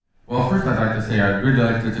first I'd like to say I'd really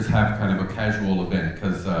like to just have kind of a casual event,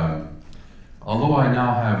 because although I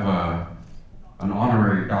now have an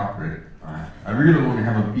honorary doctorate, I really only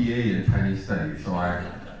have a BA in Chinese studies, so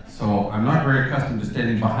I'm not very accustomed to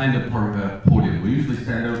standing behind a podium. We usually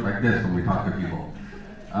stand out like this when we talk to people.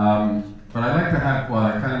 But I'd like to have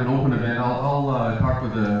kind of an open event.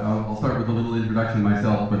 I'll start with a little introduction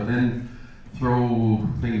myself, but then throw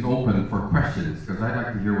things open for questions, because I'd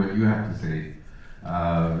like to hear what you have to say.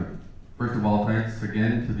 First of all, thanks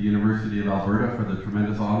again to the University of Alberta for the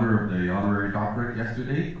tremendous honor of the honorary doctorate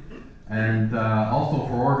yesterday, and also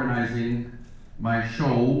for organizing my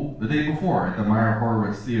show the day before at the Meyer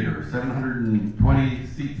Horowitz Theater.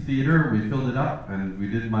 720-seat theater, we filled it up, and we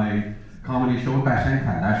did my comedy show,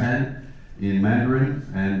 Dashan, in Mandarin,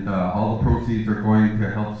 and all the proceeds are going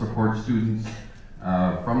to help support students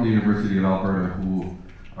from the University of Alberta who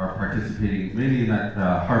are participating mainly in that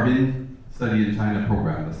Harbin Study in China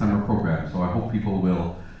program, the summer program. So I hope people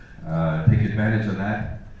will take advantage of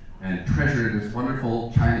that and treasure this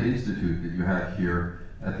wonderful China Institute that you have here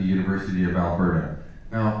at the University of Alberta.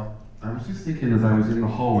 Now, I was just thinking as I was in the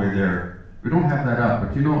hallway there, we don't have that up,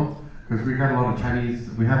 but you know, because we got a lot of Chinese,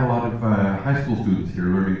 we have a lot of high school students here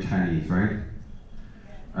learning Chinese, right?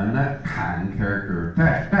 And that Kan character,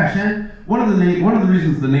 Dashan, one of the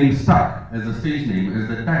reasons the name stuck as a stage name is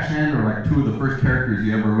that Dashan are like two of the first characters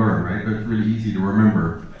you ever learn, right? That's really easy to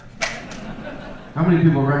remember. How many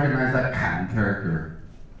people recognize that Kan character?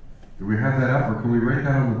 Do we have that up, or can we write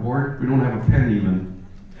that on the board? We don't have a pen even.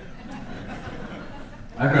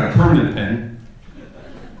 I've got a permanent pen.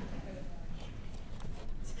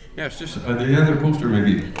 Yeah, it's just the other poster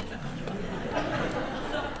maybe.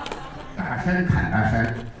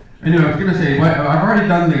 Dashan. Anyway, I was going to say, I've already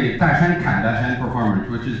done the Dashan performance,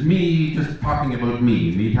 which is me just talking about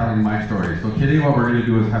me telling my story. So today what we're going to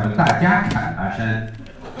do is have a Dashan.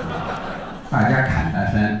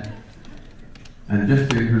 And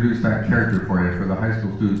just to introduce that character for you, for the high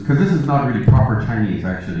school students, because this is not really proper Chinese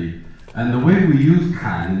actually. And the way we use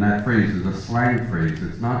Kan in that phrase is a slang phrase.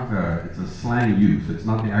 It's not, it's a slang use. It's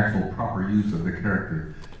not the actual proper use of the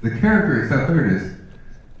character. The character itself, there it is.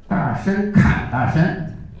 Dashan.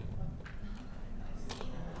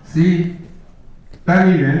 See?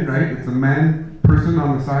 Daniel, right? It's a person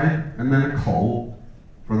on the side, and then a ko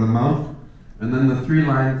for the mouth, and then the three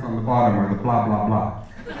lines on the bottom are the blah, blah, blah.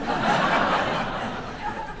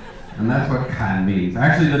 And that's what Kan means.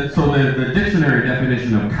 Actually, the dictionary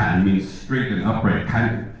definition of Kan means straight and upright.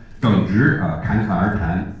 Kan,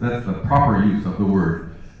 that's the proper use of the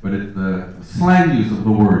word. But the slang use of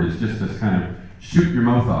the word is just this kind of shoot your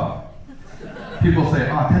mouth off. People say,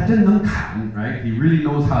他真能侃, right? He really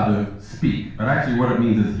knows how to speak. But actually what it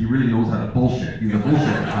means is he really knows how to bullshit. He's a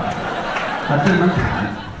bullshit. 他真能侃.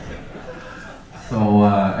 So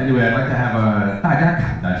anyway, I'd like to have a 大家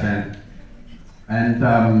侃 Dashan. And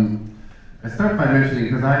I start by mentioning,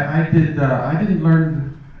 because I didn't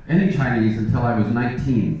learn any Chinese until I was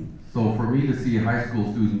 19. So for me to see high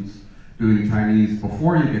school students doing Chinese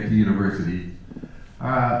before you get to university,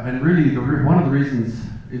 and really one of the reasons,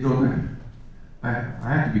 I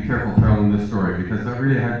have to be careful telling this story, because I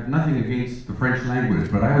really had nothing against the French language,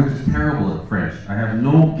 but I was just terrible at French. I have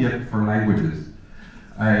no gift for languages.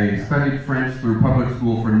 I studied French through public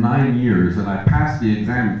school for 9 years, and I passed the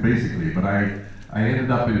exam basically, but I ended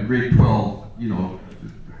up in grade 12,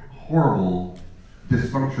 horrible,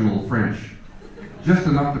 dysfunctional French, just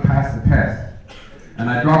enough to pass the test. And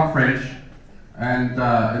I dropped French, and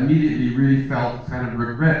immediately really felt kind of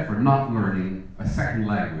regret for not learning a second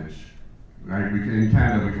language. Right? In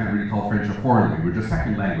Canada, we can't really call French a foreign language, a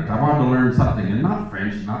second language. I wanted to learn something, and not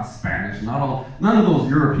French, not Spanish, none of those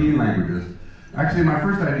European languages. Actually, my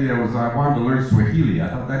first idea was I wanted to learn Swahili. I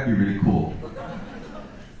thought that'd be really cool.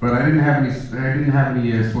 But I didn't have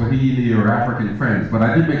any Swahili or African friends. But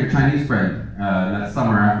I did make a Chinese friend that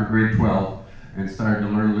summer after grade 12, and started to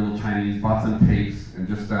learn a little Chinese, bought some tapes, and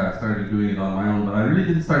just started doing it on my own. But I really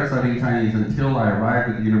didn't start studying Chinese until I arrived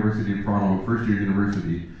at the University of Toronto, first year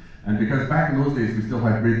university. And because back in those days we still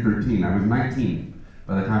had grade 13, I was 19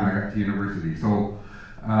 by the time I got to university. So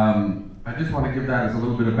I just want to give that as a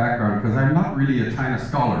little bit of background, because I'm not really a China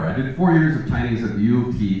scholar. I did 4 years of Chinese at the U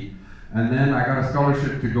of T, and then I got a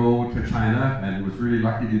scholarship to go to China, and was really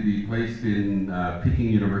lucky to be placed in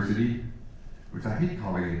Peking University, which I hate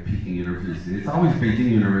calling it Peking University. It's always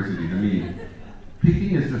Beijing University to me.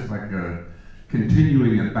 Peking is just like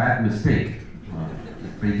continuing a bad mistake.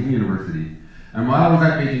 It's Beijing University. And while I was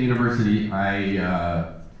at Beijing University,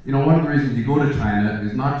 one of the reasons you go to China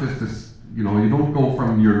is not just to, you don't go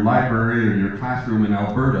from your library or your classroom in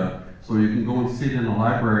Alberta, so you can go and sit in a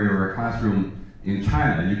library or a classroom in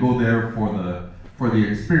China. You go there for the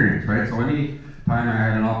experience, right? So any time I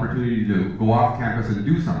had an opportunity to go off campus and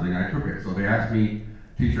do something, I took it. So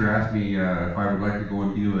teacher asked me if I would like to go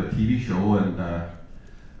and do a TV show, and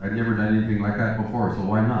I'd never done anything like that before, so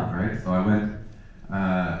why not, right? So I went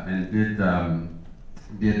and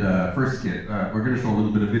did first skit. We're going to show a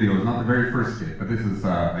little bit of video. It's not the very first skit, but this is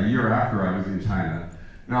a year after I was in China.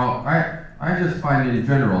 Now, I just find in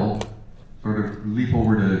general, sort of leap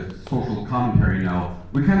over to social commentary now,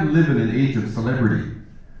 we kind of live in an age of celebrity,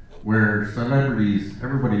 where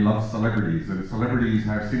everybody loves celebrities, and celebrities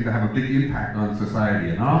seem to have a big impact on society.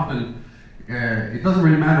 And often, it doesn't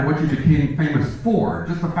really matter what you became famous for,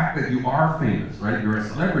 just the fact that you are famous, right? You're a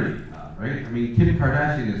celebrity, right? I mean, Kim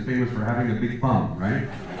Kardashian is famous for having a big bum, right?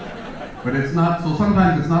 But it's not, so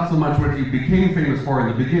sometimes it's not so much what you became famous for in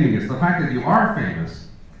the beginning, it's the fact that you are famous.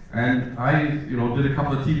 And I, did a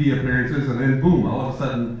couple of TV appearances, and then boom, all of a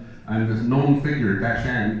sudden, I'm this known figure,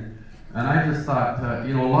 Dashan. And I just thought,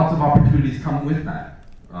 lots of opportunities come with that.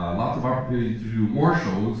 Lots of opportunities to do more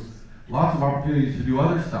shows, lots of opportunities to do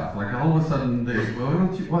other stuff. Like all of a sudden, this is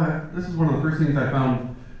one of the first things I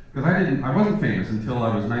found, because I wasn't famous until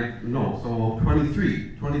I was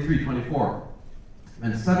 23, 24.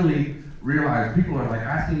 And suddenly realized people are like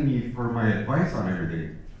asking me for my advice on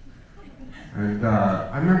everything. And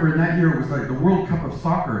I remember in that year it was like the World Cup of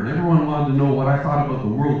soccer, and everyone wanted to know what I thought about the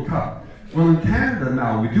World Cup. Well, in Canada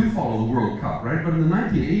now, we do follow the World Cup, right? But in the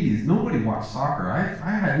 1980s, nobody watched soccer. I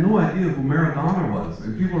had no idea who Maradona was,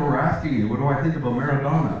 and people were asking me, what do I think about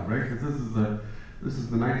Maradona, right? Because this is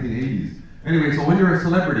the 1980s. Anyway, so when you're a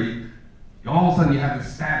celebrity, all of a sudden you have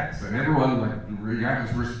this status, and everyone, you have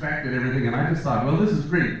this respect and everything, and I just thought, well, this is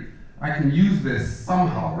great. I can use this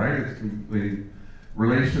somehow, right? It's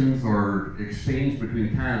relations or exchange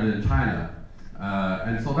between Canada and China.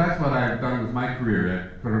 And so that's what I've done with my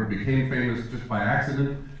career. I sort of became famous just by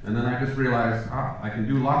accident, and then I just realized, I can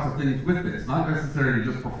do lots of things with this. Not necessarily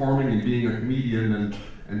just performing and being a comedian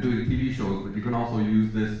and doing TV shows, but you can also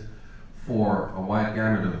use this for a wide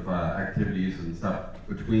gamut of activities and stuff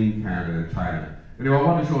between Canada and China. Anyway, I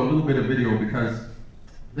want to show a little bit of video because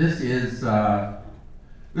this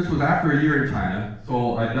was after a year in China.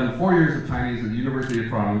 So I'd done 4 years of Chinese at the University of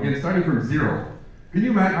Toronto, again, starting from zero. Can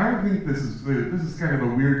you imagine? I would think this is kind of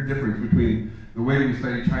a weird difference between the way we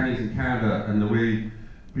study Chinese in Canada and the way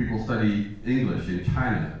people study English in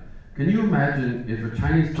China. Can you imagine if a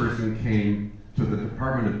Chinese person came to the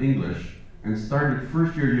Department of English and started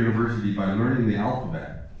first year university by learning the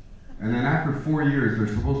alphabet, and then after 4 years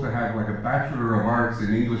they're supposed to have like a Bachelor of Arts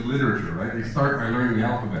in English Literature, right? They start by learning the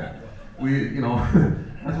alphabet.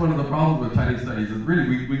 That's one of the problems with Chinese studies, is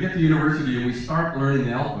really we get to university and we start learning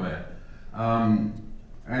the alphabet.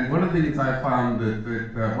 And one of the things I found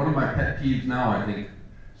that one of my pet peeves now, I think,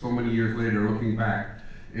 so many years later, looking back,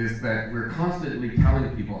 is that we're constantly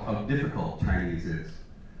telling people how difficult Chinese is.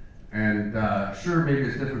 And sure, maybe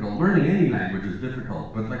it's difficult. Learning any language is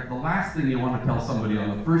difficult, but like the last thing you want to tell somebody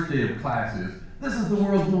on the first day of class is, this is the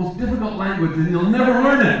world's most difficult language and you'll never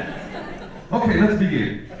learn it. Okay, let's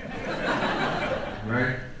begin.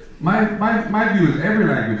 Right? My view is every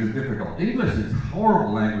language is difficult. English is a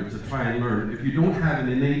horrible language to try and learn if you don't have an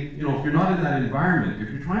innate, if you're not in that environment. If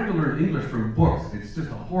you're trying to learn English from books, it's just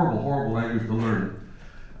a horrible, horrible language to learn.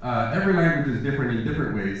 Every language is different in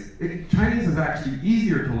different ways. Chinese is actually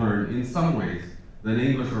easier to learn in some ways than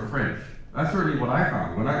English or French. That's certainly what I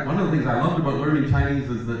found. One of the things I loved about learning Chinese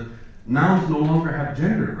is that nouns no longer have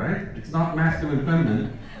gender, right? It's not masculine,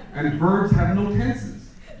 feminine, and verbs have no tenses.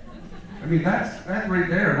 I mean, that's right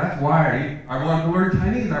there. That's why I wanted to learn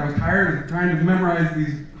Chinese. I was tired of trying to memorize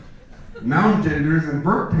these noun genders and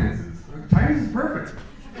verb tenses. Chinese is perfect.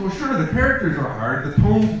 So sure, the characters are hard. The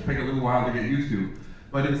tones take a little while to get used to.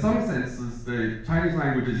 But in some senses, the Chinese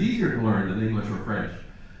language is easier to learn than English or French.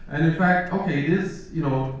 And in fact, okay, it is,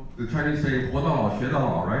 the Chinese say, 活到老学到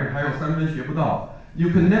老, right? 还有3分学不到.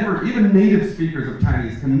 You can never, even native speakers of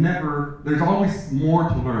Chinese can never, there's always more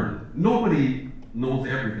to learn. Nobody knows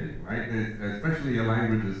everything, right? Especially a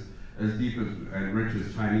language as deep and rich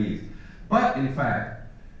as Chinese. But in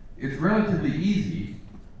fact, it's relatively easy.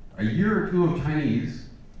 A year or two of Chinese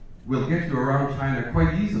will get you around China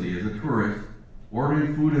quite easily as a tourist,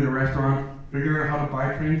 ordering food in a restaurant, figuring out how to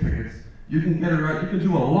buy train tickets. You can get around, you can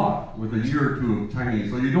do a lot with a year or two of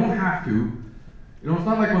Chinese. So you don't have to, it's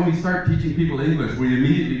not like when we start teaching people English, we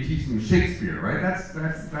immediately teach them Shakespeare, right? That's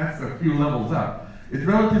a few levels up. It's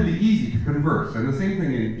relatively easy to converse, and the same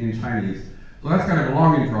thing in Chinese. So that's kind of a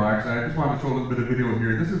long intro, actually. I just wanted to show a little bit of video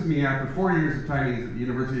here. This is me after 4 years of Chinese at the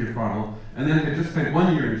University of Toronto, and then I just spent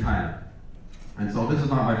 1 year in China. And so this is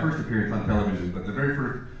not my first appearance on television, but the very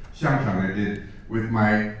first xiangsheng I did with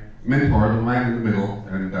my mentor, the man in the middle,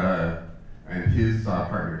 and his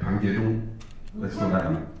partner, Tang Jiezhong. Let's go that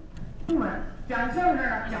one. 中文讲相声呢，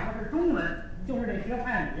讲的是中文，就是得学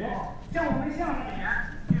汉语。像我们相声演员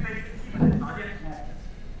具备基本的条件，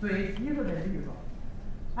嘴皮子得利索。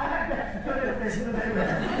哎，对，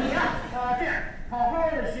你呀，这样好好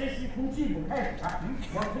的学习，从基础开始。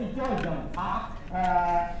我可以教一教你啊，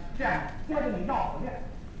这样教教你绕口令。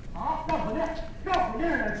好，绕口令，绕口令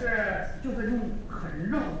呢就是用很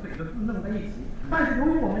绕嘴的字弄在一起，但是由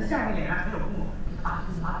于我们相声演员很有功夫。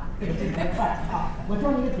这个快啊！我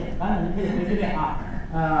教你一个简单的，你可以回去练啊。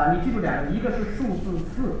你记住两个，一个是数字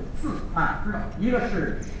四啊，知道；一个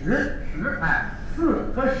是十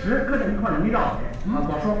，4和10搁在一块容易绕嘴。我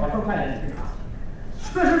说快点，你听啊。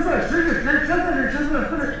44，10是10，14是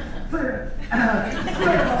14，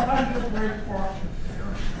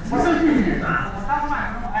我是句语啊，我当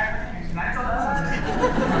慢什么来教他。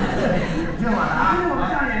听我的啊，听我们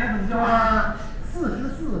相声演员怎么教啊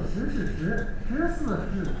？44，10是10，14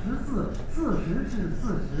是14，40是40。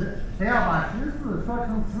谁要把14说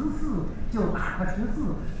成14，就打他14；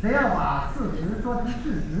谁要把40说成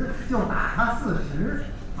40，就打他40。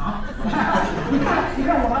好，你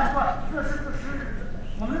看我来说，44、10，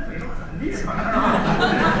我们的嘴都很利索，是吧？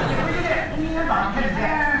今天早上开始练，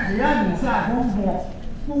只要你下功夫，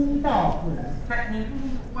公道自然。对，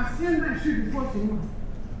我现在试着说行吗？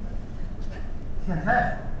现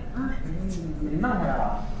在。你弄回来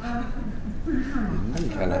了？对是吗？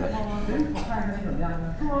人口看看你怎么样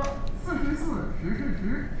呢？说44，10是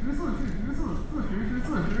10，14是14，40是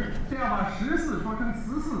40。谁要把14说成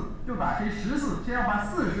14，就打谁14；谁要把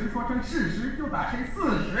40说成40，就打谁40。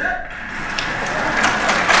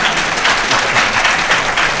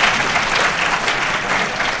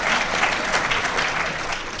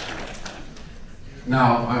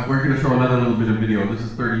Now, we're going to show another little bit of video. This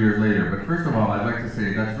is 30 years later. But first of all, I'd like to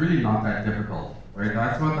say that's really not that difficult, right?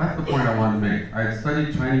 That's the point I want to make. I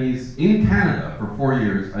studied Chinese in Canada for 4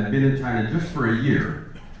 years. I'd been in China just for a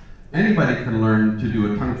year. Anybody can learn to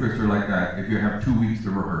do a tongue twister like that if you have 2 weeks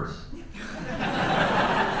to rehearse.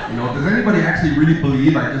 You know, does anybody actually really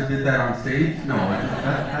believe I just did that on stage? No,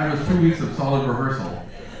 that was 2 weeks of solid rehearsal.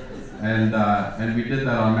 And we did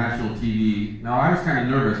that on national TV. Now I was kind of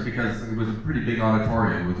nervous because it was a pretty big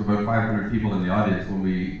auditorium. It was about 500 people in the audience when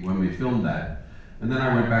we filmed that. And then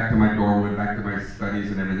I went back to my dorm, went back to my studies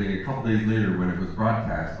and everything. A couple days later, when it was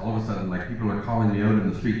broadcast, all of a sudden, like, people are calling me out in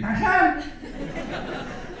the street, Dashan!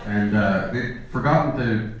 And they'd forgotten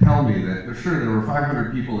to tell me that there were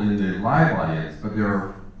 500 people in the live audience, but there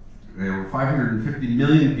were 550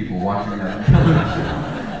 million people watching that on television.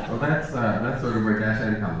 So that's sort of where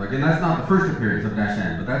Dashan comes. Again, that's not the first appearance of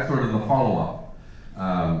Dashan, but that's sort of the follow-up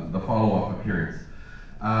appearance.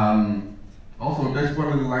 Also, just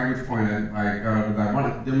one little language point I got out of that. One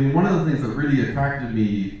of the things that really attracted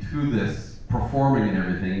me to this performing and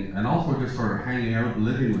everything, and also just sort of hanging out and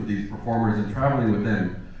living with these performers and traveling with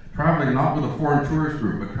them, traveling not with a foreign tourist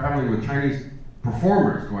group, but traveling with Chinese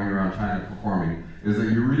performers going around China performing, is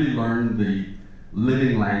that you really learn the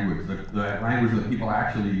living language, the language that people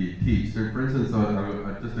actually teach. So for instance,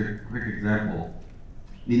 just a quick example.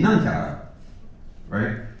 你弄下来,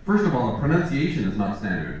 right? First of all, the pronunciation is not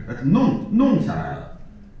standard. That's 弄下来了,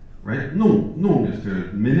 right? 弄 is to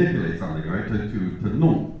manipulate something, right? To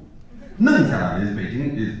弄. 弄下来 is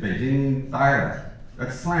Beijing dialect.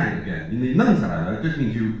 That's slang again. 你弄下来了 it just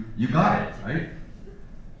means you got it, right?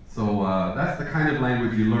 So that's the kind of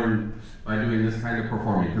language you learn by doing this kind of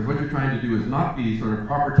performing. Because what you're trying to do is not be sort of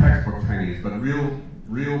proper textbook Chinese, but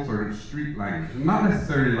real sort of street language. Not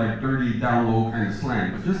necessarily like dirty, down low kind of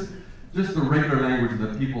slang, but just the regular language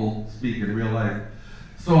that people speak in real life.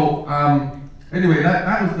 So anyway,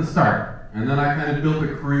 that was the start. And then I kind of built a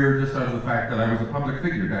career just out of the fact that I was a public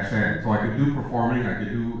figure, Dashan. So I could do performing, I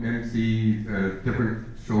could do MC, different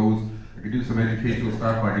shows, I could do some educational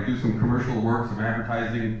stuff, I could do some commercial work, some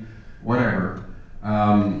advertising, whatever.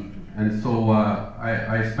 And so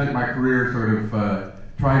I spent my career sort of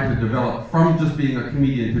trying to develop from just being a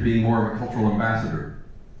comedian to being more of a cultural ambassador.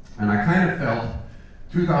 And I kind of felt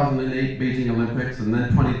 2008 Beijing Olympics, and then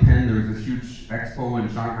 2010 there was this huge expo in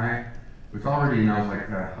Shanghai, which already now is like,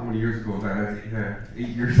 how many years ago was that? 8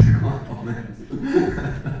 years ago.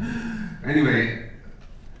 Anyway,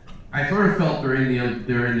 I sort of felt during the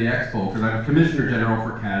expo, because I'm Commissioner General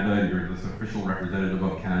for Canada, and you're this official representative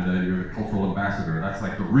of Canada, and you're the cultural ambassador. That's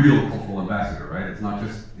like the real cultural ambassador, right? It's not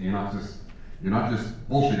just you're not just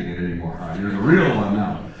bullshitting it anymore. Huh? You're the real one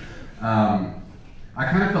now. I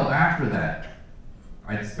kind of felt after that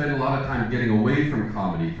I'd spent a lot of time getting away from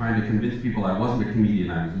comedy, trying to convince people I wasn't a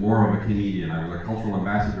comedian, I was more of a comedian, I was a cultural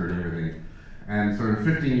ambassador and everything. And sort of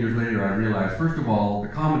 15 years later, I realized, first of all, the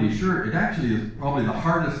comedy, sure, it actually is probably the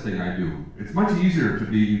hardest thing I do. It's much easier to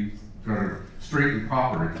be sort of straight and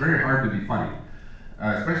proper. It's very hard to be funny.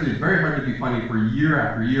 Especially, it's very hard to be funny for year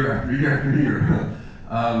after year after year after year.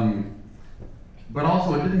 But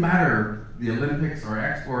also, it didn't matter the Olympics or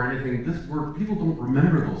Expo or anything. People don't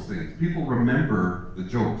remember those things. People remember the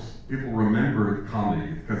jokes. People remember the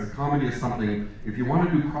comedy, because comedy is something, if you want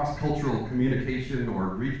to do cross-cultural communication or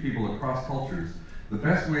reach people across cultures, the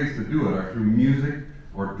best ways to do it are through music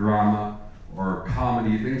or drama or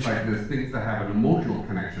comedy, things like this, things that have an emotional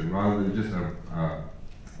connection rather than just a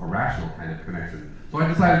rational kind of connection. So I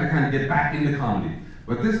decided to kind of get back into comedy.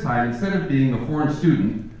 But this time, instead of being a foreign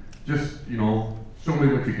student, just, show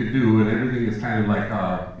me what you could do, and everything is kind of like,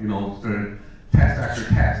 sort of test after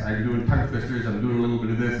test. I'm doing tongue twisters, I'm doing a little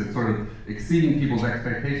bit of this, it's sort of exceeding people's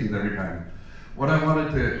expectations every time. What I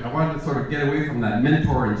wanted to sort of get away from that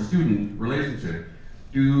mentor and student relationship,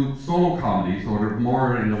 do solo comedy, sort of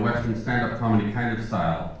more in a Western stand-up comedy kind of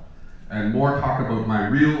style, and more talk about my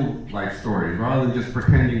real life stories, rather than just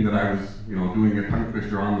pretending that I was, doing a tongue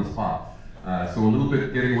twister on the spot. So a little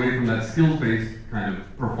bit getting away from that skills-based kind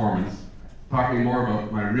of performance, talking more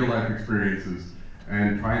about my real life experiences,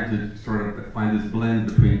 and trying to sort of find this blend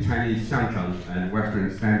between Chinese xiangcheng and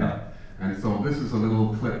Western stand-up. And so this is a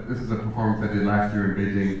little clip. This is a performance I did last year in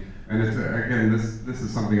Beijing, and it's again this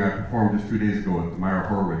is something I performed just 2 days ago at the Meyer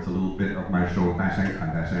Horowitz, a little bit of my show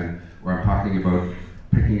Dashan, where I'm talking about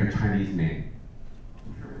picking a Chinese name.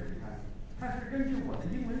 它是根据我的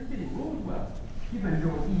英文姓 Roswell， 基本就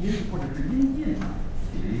译音或者是音近嘛，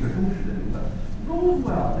起了一个中式的名字。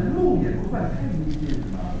Roswell 这肉也不算太音近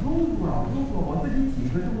嘛 ，Roswell 我自己起一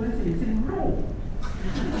个中文姓姓肉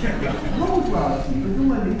 ，Roswell 起个中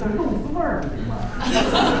文名叫肉丝味儿不行吗？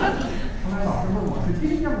后来老师问我是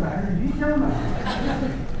京酱的还是鱼香的，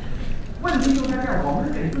问题就在这儿，我们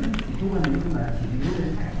给自己起中文名字呢，起的有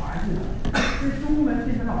点太滑稽了。这中文这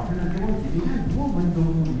些老师呢给我起，你看多文绉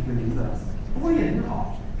绉的一个名字。 不过也挺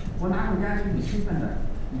好，我拿回家就挺兴奋的。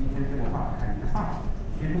一天给我爸爸看，你看爸爸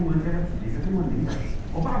学中文给我起了一个中文名字，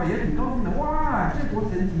我爸爸也挺高兴的。哇，这多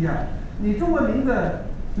神奇呀！你中文名字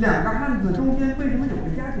两个汉字中间为什么有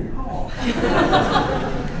个加减号啊？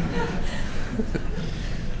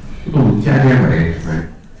陆家尖尾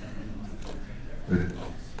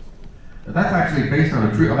That's actually based on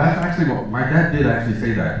a true. That's actually what my dad did. Actually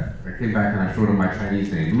say that. I came back and I showed him my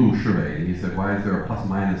Chinese name, Lu Shiwei, and he said, "Why is there a plus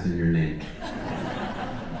minus in your name?"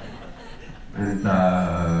 And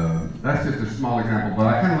that's just a small example, but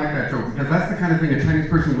I kind of like that joke because that's the kind of thing a Chinese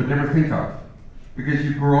person would never think of. Because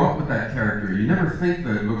you grow up with that character, you never think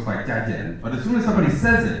that it looks like Jia Jian, but as soon as somebody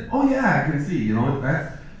says it, oh yeah, I can see.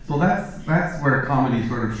 That's where comedy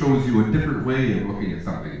sort of shows you a different way of looking at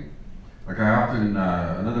something. Like I often,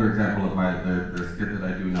 another example of the skit that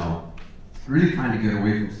I do now, really trying to get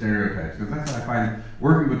away from stereotypes, because that's what I find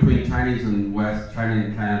working between Chinese and West, China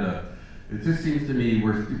and Canada, it just seems to me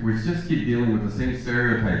we just keep dealing with the same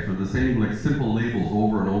stereotypes or the same like simple labels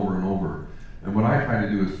over and over and over. And what I try to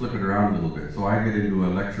do is flip it around a little bit. So I get into a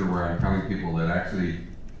lecture where I'm telling people that actually,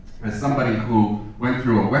 as somebody who went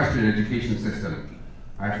through a Western education system,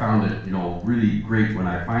 I found it, really great when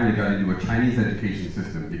I finally got into a Chinese education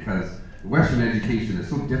system, because Western education is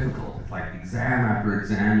so difficult. It's like exam after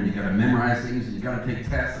exam, and you got to memorize things, and you got to take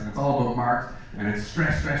tests, and it's all about marks, and it's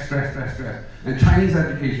stress. And Chinese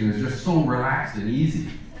education is just so relaxed and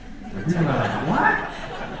easy. Like people are like, what?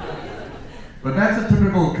 But that's a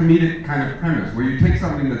typical comedic kind of premise, where you take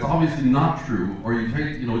something that's obviously not true, or you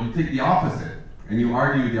take the opposite, and you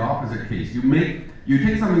argue the opposite case. You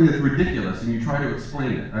take something that's ridiculous, and you try to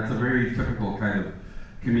explain it. That's a very typical kind of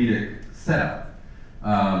comedic setup.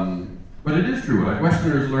 But it is true, like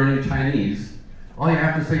Westerners learning Chinese, all you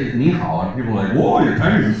have to say is ni hao, and people are like, whoa, your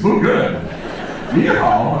Chinese is so good. Ni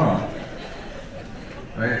hao, huh?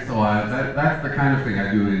 Right, so that's the kind of thing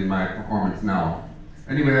I do in my performance now.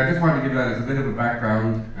 Anyway, I just wanted to give that as a bit of a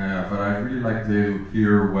background, but I'd really like to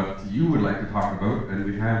hear what you would like to talk about, and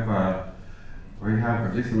we have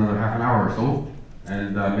at least another half an hour or so,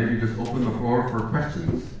 and maybe just open the floor for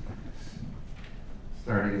questions,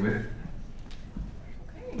 starting with.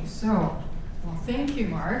 So, well, thank you,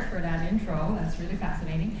 Mark, for that intro. That's really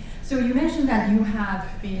fascinating. So you mentioned that you have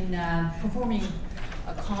been performing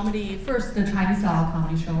a comedy, first the Chinese-style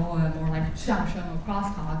comedy show, more like xiangsheng or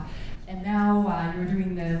crosstalk, and now you're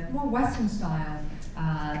doing the more Western-style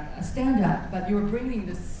stand-up, but you're bringing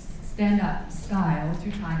this stand-up style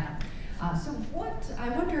to China. So I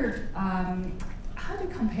wondered, how do you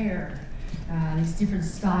compare these different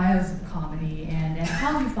styles of comedy, and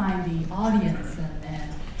how do you find the audience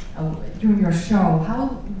and during your show,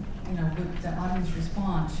 how would the audience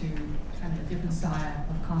respond to kind of a different style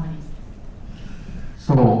of comedy?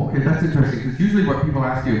 So, okay, that's interesting, because usually what people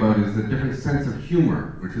ask you about is the different sense of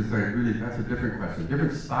humor, which is that's a different question,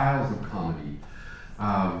 different styles of comedy.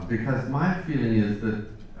 Because my feeling is that,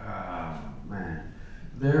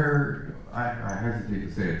 I hesitate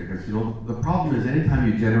to say it, because, the problem is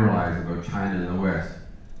anytime you generalize about China and the West,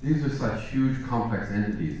 these are such huge, complex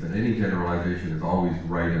entities that any generalization is always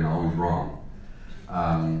right and always wrong.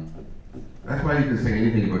 That's why you can say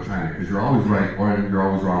anything about China, because you're always right or you're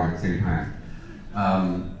always wrong at the same time.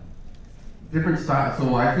 Different styles.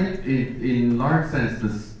 So I think, in large sense,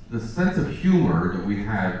 the sense of humor that we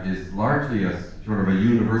have is largely a sort of a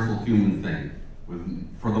universal human thing.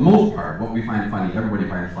 For the most part, what we find funny, everybody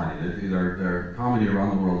finds funny. Their comedy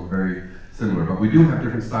around the world is very similar, but we do have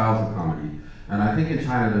different styles of comedy. And I think in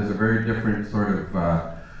China, there's a very different sort of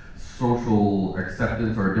social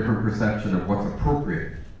acceptance or a different perception of what's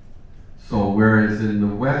appropriate. So whereas in the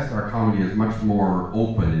West, our comedy is much more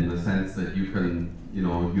open in the sense that you can, I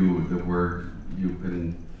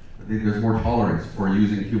think there's more tolerance for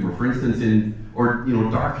using humor. For instance,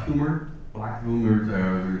 dark humor, black humor,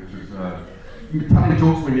 telling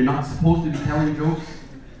jokes when you're not supposed to be telling jokes,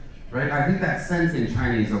 right? I think that sense in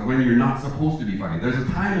Chinese of when you're not supposed to be funny. There's a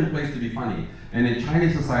time and place to be funny, and in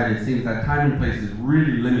Chinese society, it seems that time and place is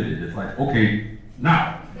really limited. It's like, okay,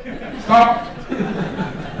 now, stop.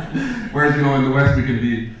 Whereas, in the West, we can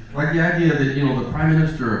be, like the idea that, the Prime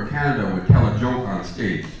Minister of Canada would tell a joke on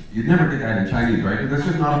stage. You'd never get that in Chinese, right? Because that's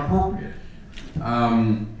just not appropriate.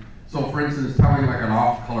 So, for instance, telling like an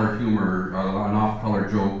off-color humor, an off-color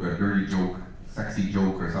joke, a dirty joke, sexy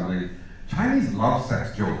joke or something. Chinese love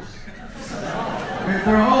sex jokes.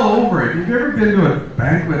 They're all over it. If you've ever been to a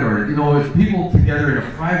banquet or, with people together in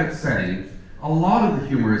a private setting, a lot of the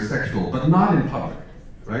humor is sexual, but not in public.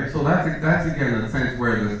 Right? So that's again the sense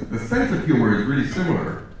where the sense of humor is really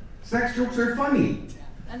similar. Sex jokes are funny,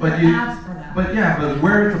 but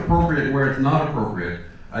where it's appropriate and where it's not appropriate,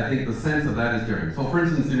 I think the sense of that is different. So, for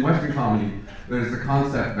instance, in Western comedy, there's the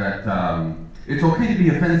concept that it's okay to be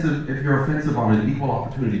offensive if you're offensive on an equal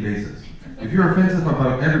opportunity basis. If you're offensive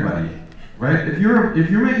about everybody, right? If you're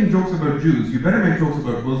making jokes about Jews, you better make jokes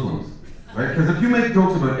about Muslims, right? Because if you make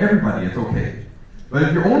jokes about everybody, it's okay. But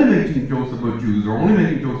if you're only making jokes about Jews or only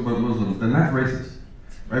making jokes about Muslims, then that's racist,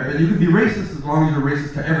 right? But you can be racist as long as you're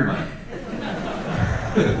racist to everybody.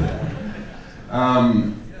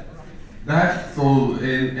 That's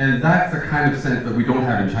the kind of sense that we don't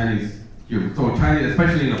have in Chinese humor. So Chinese,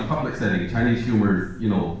 especially in a public setting, Chinese humor,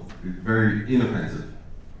 is very inoffensive.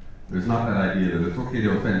 There's not that idea that it's okay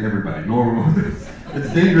to offend everybody. No,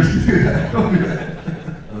 it's dangerous to do that. Don't do that.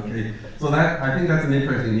 Okay, so I think that's an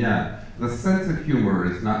interesting, The sense of humor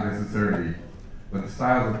is not necessarily, but the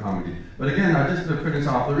styles of comedy. But again, just to finish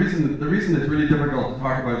off, the reason it's really difficult to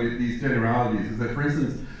talk about these generalities is that, for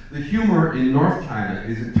instance, the humor in North China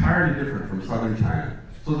is entirely different from Southern China.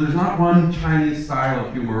 So there's not one Chinese style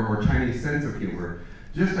of humor or Chinese sense of humor,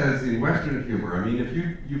 just as in Western humor. I mean, if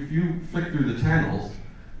you flick through the channels,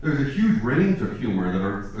 there's a huge range of humor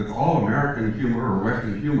that's all American humor or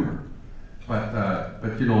Western humor. But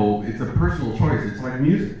it's a personal choice. It's like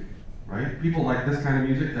music. Right? People like this kind of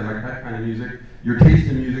music, they like that kind of music. Your taste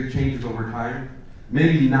in music changes over time.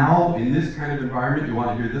 Maybe now, in this kind of environment, you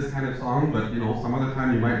want to hear this kind of song, but some other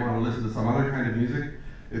time you might want to listen to some other kind of music.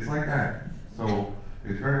 It's like that. So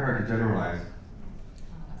it's very hard to generalize.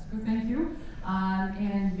 That's good, thank you.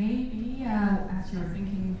 And maybe as you're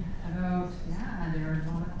thinking about, there are a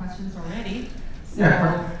lot of questions already. So,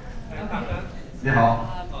 okay.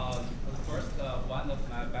 Yeah. First, one of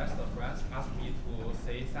my best friends asked me to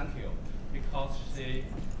say thank you because she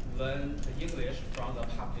learned English from the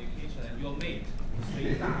publication you made.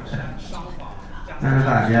 Yeah.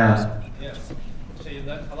 Yes, she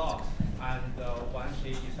learned a lot, and when she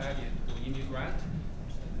decided to immigrate,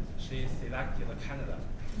 she selected Canada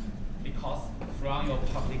because from your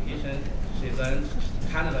publication, she learned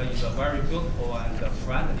Canada is a very beautiful and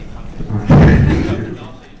friendly country.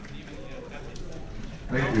 Now she's living in Texas.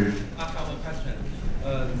 Thank you. I have a question.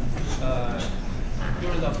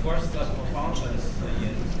 During the first performance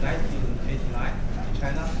in 1989 in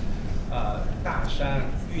China, Dashan,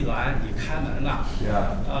 Yulan, 你开门了.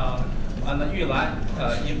 Yeah. And Yulan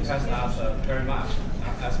impressed us very much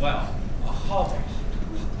as well. How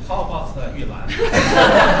about Yulan?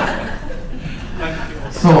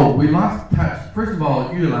 So we lost touch. First of all,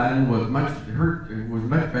 Yulan was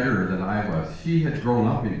much better than I was. She had grown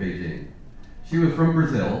up in Beijing. She was from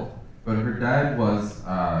Brazil, but but her dad was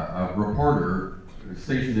a reporter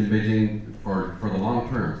stationed in Beijing for the long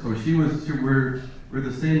term. So we're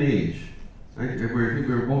the same age. Right? We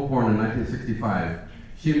were both born in 1965.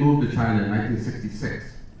 She moved to China in 1966.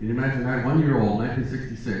 Can you imagine that? 1-year-old,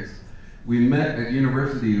 1966. We met at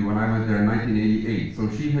university when I went there in 1988. So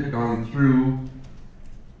she had gone through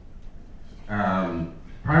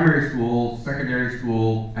primary school, secondary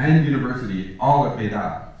school, and university, all at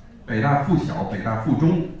Beida. Beida 附小, Beida 附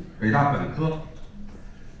中, Beida 本科.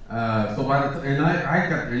 So and I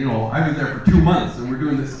got, I was there for 2 months and we're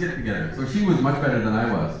doing this skit together. So she was much better than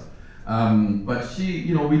I was. But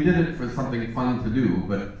she, we did it for something fun to do,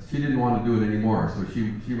 but she didn't want to do it anymore. So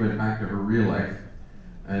she went back to her real life.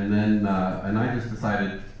 And then, and I just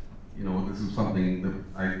decided, this was something that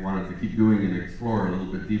I wanted to keep doing and explore a little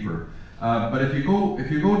bit deeper. But if you go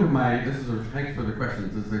to my, thanks for the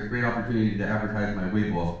questions. This is a great opportunity to advertise my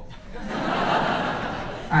Weibo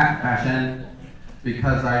at Dashan,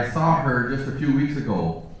 because I saw her just a few weeks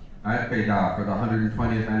ago at Beida for the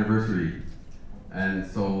 120th anniversary. And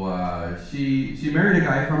so she married a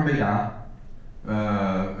guy from Beida,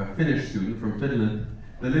 a Finnish student from Finland.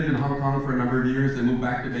 They lived in Hong Kong for a number of years. They moved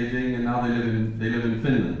back to Beijing, and now they live in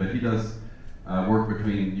Finland. But he does work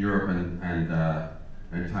between Europe and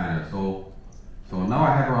China. So now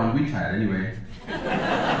I have her on WeChat anyway.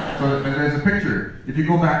 So there's a picture. If you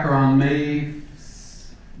go back around May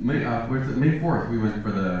 4th, we went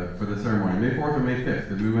for the ceremony. May 4th or May 5th,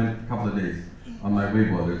 because we went a couple of days on my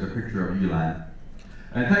Weibo. There's a picture of Yulan.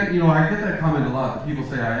 And I get that comment a lot. That people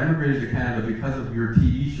say I emigrated to Canada because of your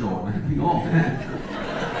TV show. And I think, oh man.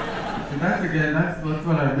 So that's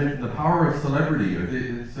what I mentioned. The power of celebrity.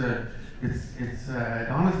 It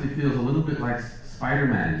honestly feels a little bit like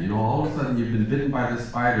Spider-Man. All of a sudden you've been bitten by this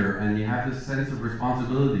spider, and you have this sense of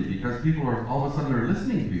responsibility because people are all of a sudden are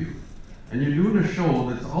listening to you. And you're doing a show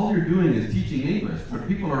that's all you're doing is teaching English, but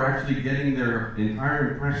people are actually getting their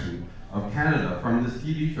entire impression of Canada from this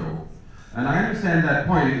TV show. And I understand that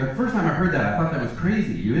point. The first time I heard that, I thought that was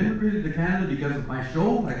crazy. You immigrated to Canada because of my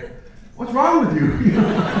show? Like, what's wrong with you?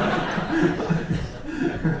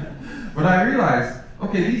 But I realized,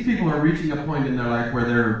 okay, these people are reaching a point in their life where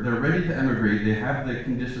they're ready to emigrate. They have the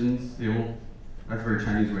conditions. That's a very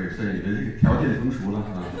Chinese way of saying it.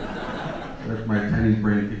 That's my Chinese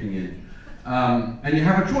brain kicking in. And you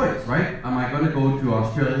have a choice, right? Am I going to go to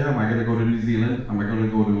Australia? Am I going to go to New Zealand? Am I going to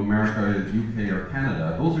go to America, UK, or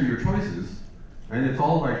Canada? Those are your choices. And it's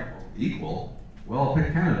all like equal. Well, I'll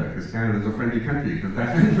pick Canada, because Canada's a friendly country, because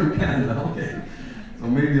that's from Canada. Okay. So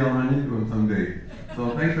maybe I'll run into him someday.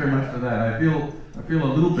 So thanks very much for that. I feel a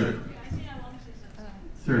little bit.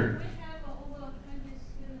 Sure. We have over 20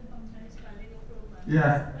 students from Chinese bilingual program.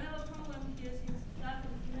 Yeah. We have a program here since start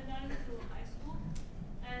from kindergarten to high school,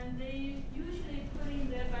 and they usually put in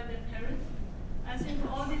there by their parents. I think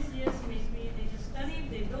all these years maybe they just study,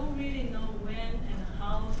 they don't really know when and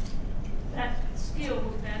how that skill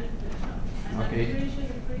will benefit them. And Okay. I'm pretty sure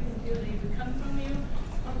the free computer, if it comes from you,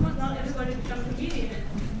 of course not everybody becomes comedian.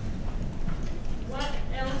 What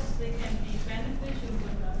else they can be beneficial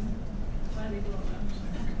for them while they grow up?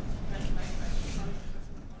 That's my question.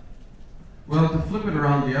 Well, to flip it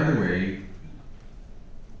around the other way,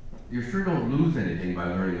 you sure don't lose anything by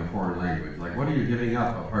learning a foreign language. Like, what are you giving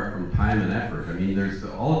up apart from time and effort? I mean, there's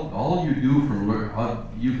all you do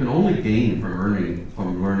you can only gain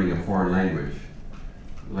from learning a foreign language.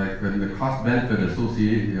 Like the cost-benefit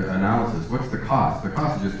analysis. What's the cost? The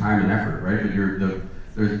cost is just time and effort, right? But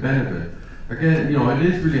there's benefit. Again, it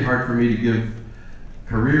is really hard for me to give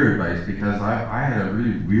career advice because I had a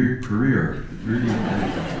really weird career, really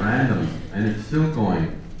random, and it's still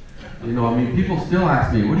going. People still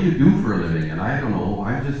ask me, what do you do for a living? And I don't know,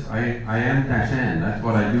 I am Dashan, that's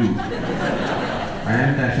what I do. I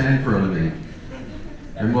am Dashan for a living.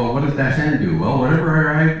 And well, what does Dashan do? Well,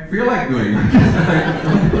 whatever I feel like doing, I just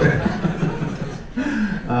don't do it.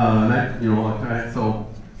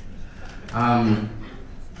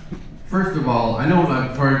 First of all, I know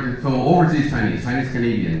that overseas Chinese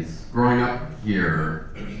Canadians, growing up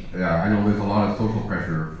here, I know there's a lot of social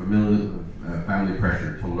pressure, family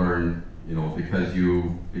pressure to learn, because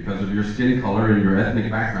of your skin color and your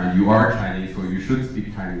ethnic background, you are Chinese, so you should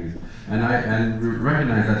speak Chinese. And I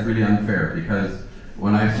recognize that's really unfair, because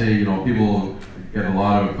when I say, people get a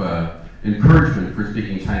lot of encouragement for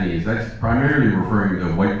speaking Chinese, that's primarily referring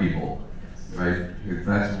to white people, right?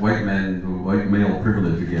 That's white male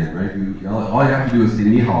privilege again, right? All you have to do is say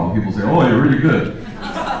ni hao, and people say, oh, you're really good.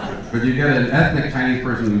 But you get an ethnic Chinese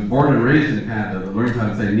person who's born and raised in Canada that learns how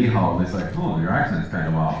to say ni hao, and it's like, oh, your accent's kind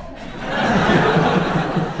of off.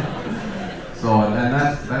 And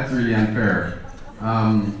that's really unfair.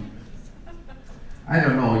 I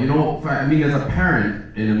don't know, you know, I mean, as a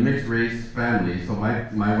parent in a mixed race family, so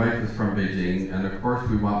my wife is from Beijing, and of course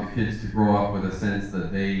we want the kids to grow up with a sense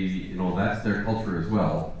that they, you know, that's their culture as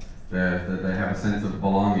well, that they have a sense of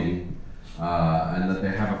belonging, and that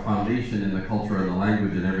they have a foundation in the culture and the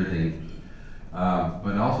language and everything.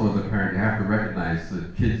 But also as a parent, you have to recognize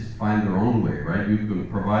that kids find their own way, right? You can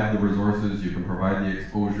provide the resources, you can provide the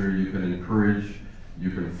exposure, you can encourage,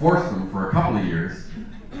 you can force them for a couple of years,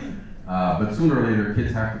 but sooner or later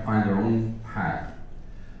kids have to find their own path.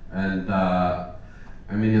 And I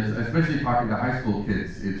mean, especially talking to high school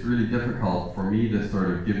kids, it's really difficult for me to sort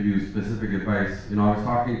of give you specific advice. You know, I was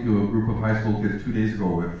talking to a group of high school kids 2 days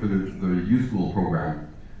ago for the U School program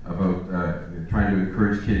about trying to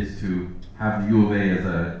encourage kids to have the U of A as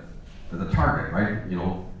a target, right? You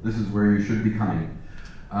know, this is where you should be coming.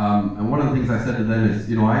 And one of the things I said to them is,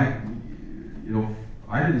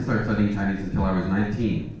 I didn't start studying Chinese until I was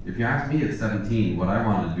 19. If you asked me at 17 what I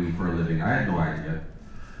wanted to do for a living, I had no idea.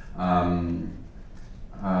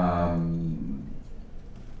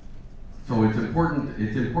 So it's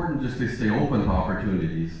important just to stay open to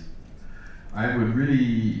opportunities. I would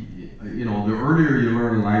really, you know, the earlier you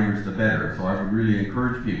learn a language, the better. So I would really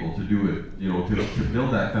encourage people to do it, you know, to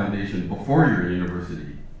build that foundation before you're in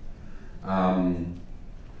university. And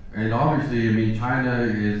obviously, I mean, China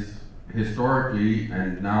is historically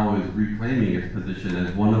and now is reclaiming its position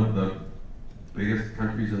as one of the biggest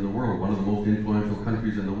countries in the world, one of the most influential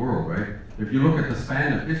countries in the world, right? If you look at the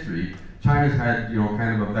span of history, China's had, you know,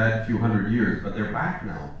 kind of a bad few hundred years, but they're back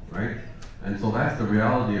now, right? And so that's the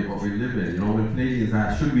reality of what we live in. You know, when Canadians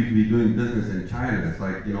ask, should we be doing business in China? It's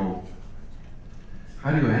like, you know,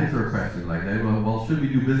 how do you answer a question like that? Well, should we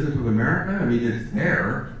do business with America? I mean, it's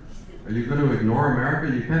there. Are you going to ignore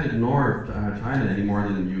America? You can't ignore China any more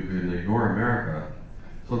than you can ignore America.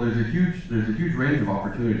 So there's a huge range of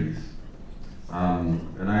opportunities.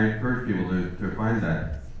 And I encourage people to find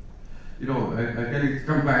that. You know, I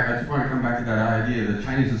just want to come back to that idea that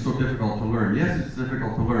Chinese is so difficult to learn. Yes, it's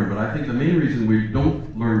difficult to learn, but I think the main reason we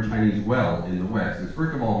don't learn Chinese well in the West is,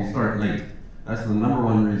 first of all, we start late. That's the number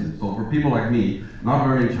one reason. So for people like me, not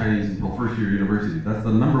learning Chinese until first year university, that's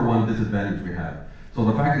the number one disadvantage we have. So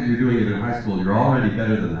the fact that you're doing it in high school, you're already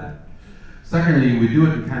better than that. Secondly, we do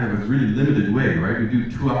it in kind of a really limited way, right? We do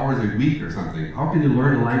 2 hours a week or something. How can you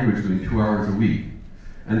learn a language doing 2 hours a week?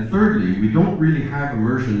 And thirdly, we don't really have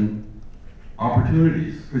immersion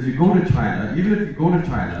opportunities. Because you go to China, even if you go to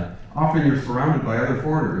China, often you're surrounded by other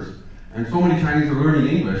foreigners, and so many Chinese are learning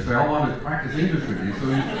English, they all want to practice English with you.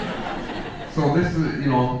 So this is, you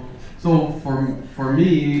know, so for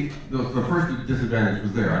me, the first disadvantage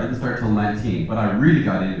was there. I didn't start till 19, but I really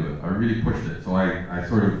got into it. I really pushed it, so I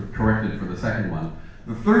sort of corrected for the second one.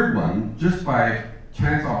 The third one, just by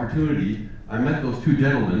chance opportunity, I met those two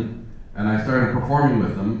gentlemen, and I started performing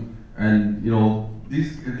with them, and you know,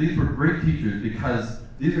 these were great teachers because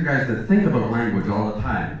these are guys that think about language all the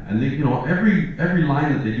time, and they, you know, every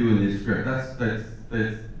line that they do in this script, that's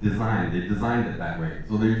designed. They designed it that way.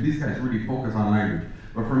 So these guys really focus on language.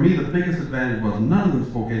 But for me, the biggest advantage was none of them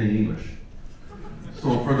spoke any English.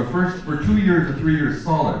 So for 2 years or 3 years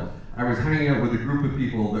solid, I was hanging out with a group of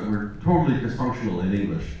people that were totally dysfunctional in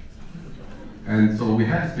English, and so we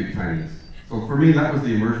had to speak Chinese. So for me, that was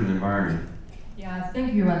the immersion environment. Yeah,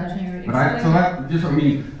 thank you, Dashan. But I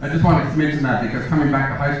just wanted to mention that because coming back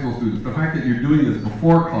to high school students, the fact that you're doing this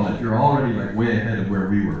before college, you're already like way ahead of where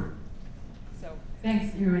we were. So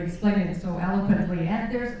thanks, you explained it so eloquently. And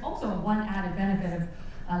there's also one added benefit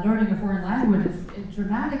of learning a foreign language is it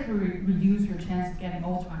dramatically reduces your chance of getting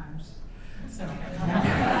Alzheimer's. So,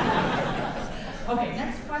 okay,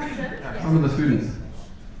 next question. Yes. Some of the students.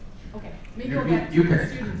 Okay, maybe we'll get to the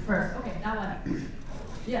students first. Okay, that one.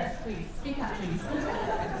 Yes, please. Speak up, please.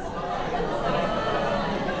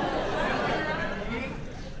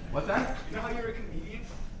 What's that? You know how you're a comedian?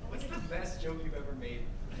 What's the best joke you've ever made?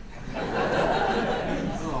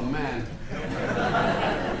 Oh, man.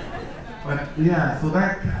 But yeah, so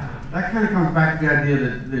that kind of comes back to the idea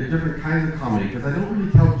that there are different kinds of comedy, because I don't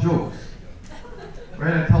really tell jokes.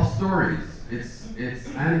 Right? I tell stories. It's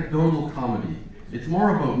anecdotal comedy. It's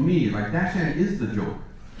more about me. Like, Dashan is the joke.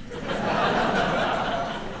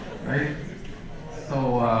 Right?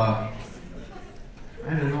 So, I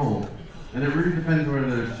don't know. And it really depends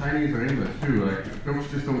whether it's Chinese or English, too. Like, jokes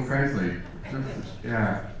just don't translate.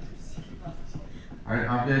 Yeah.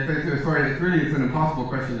 It's an impossible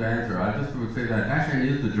question to answer. I just would say that Dashan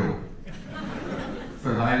is the joke.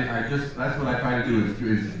 Because that's what I try to do is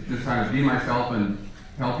just try to be myself and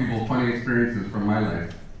tell people funny experiences from my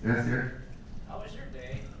life. Yes, dear? How was your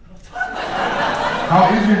day?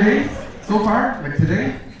 How is your day so far? Like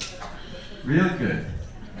today? Real good.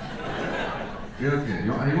 Real good.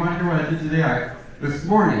 You want to hear what I did today? This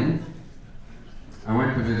morning, I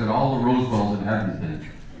went to visit all the Rosewells in Edmonton.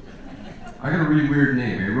 I got a really weird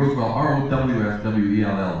name, Rosewell,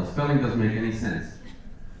 R-O-W-S-W-E-L-L. The spelling doesn't make any sense.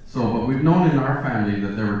 So, but we've known in our family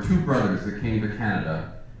that there were two brothers that came to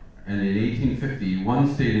Canada, and in 1850,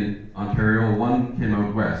 one stayed in Ontario, one came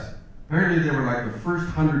out west. Apparently they were like the first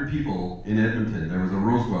 100 people in Edmonton. There was a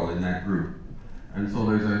Rosewell in that group. And so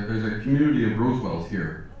there's a community of Rosewells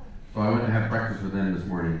here. So I went to have breakfast with them this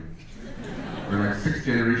morning. We're like 6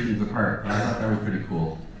 generations apart. I thought that was pretty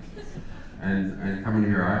cool. And coming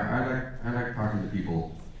here, I like talking to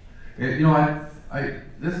people. This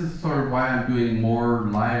is sort of why I'm doing more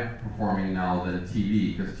live performing now than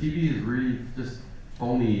TV, because TV is really just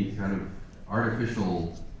phony, kind of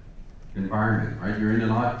artificial environment, right? You're in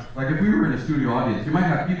like if we were in a studio audience, you might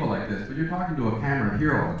have people like this, but you're talking to a camera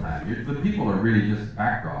here all the time. The people are really just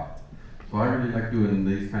backdrop. So I really like doing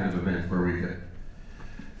these kind of events where we get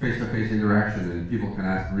face-to-face interaction and people can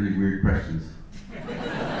ask really weird questions.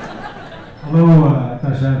 Hello,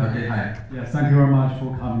 Dashan. Okay, hi. Yeah, thank you very much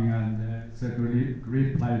for coming, and it's a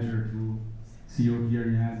great pleasure to see you here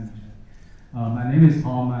in Edmonton. My name is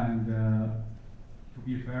Tom, and to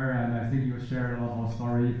be fair, and I think you shared a lot of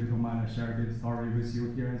story. If you don't mind, I share this story with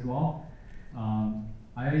you here as well.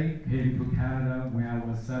 I came to Canada when I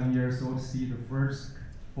was 7 years old to see the first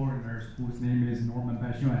foreigners whose name is Norman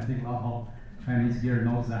Dashan. I think a lot of Chinese here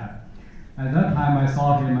knows that. At that time, I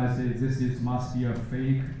saw him. I said, must be a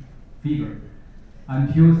fake figure.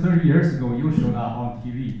 Until 30 years ago, you showed up on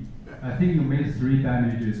TV. I think you made 3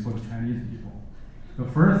 damages for the Chinese people. The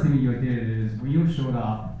first thing you did is when you showed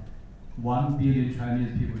up, 1 billion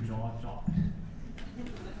Chinese people jaw dropped.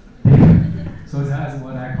 So that's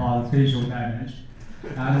what I call facial damage.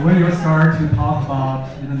 And when you start to talk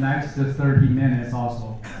about in the next 30 minutes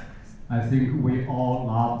also, I think we all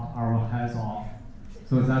laughed our heads off.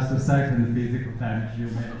 So that's the second physical damage you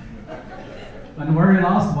made. And the very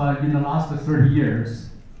last one, in the last 30 years,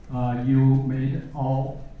 you made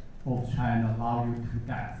all of China love you to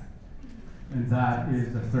death. And that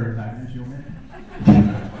is the third damage you made.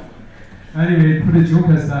 Anyway, put a joke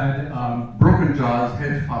aside. Broken jaws,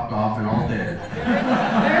 heads popped off, and all dead.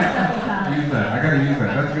 Use that. I gotta use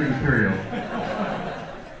that. That's good material.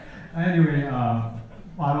 Anyway, I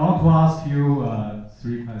want to ask you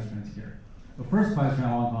 3 questions here. The first question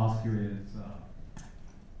I want to ask you is,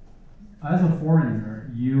 as a foreigner,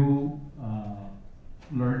 you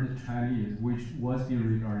learned Chinese, which was being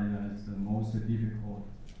regarded as the most difficult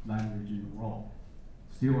language in the world.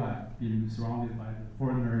 Still, I've been surrounded by the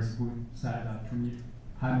foreigners who said that to me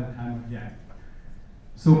time and time again.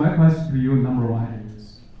 So my question to you, number 1,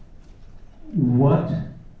 is, what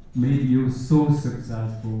made you so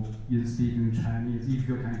successful in speaking Chinese? If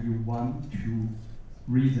you can give 1, 2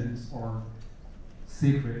 reasons or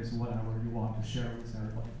secrets, whatever you want to share with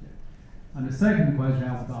everybody here. And the second question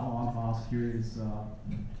I want to ask you is,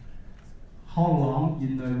 how long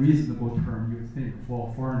in a reasonable term you think for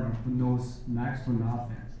a foreigner who knows next to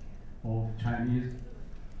nothing of Chinese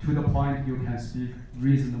to the point you can speak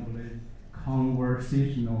reasonably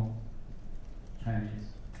conversational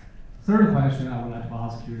Chinese? Third question I would like to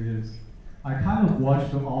ask you is, I kind of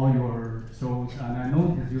watched all your shows and I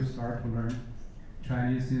noticed you start to learn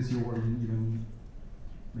Chinese since you were in even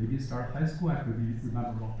maybe start high school, I could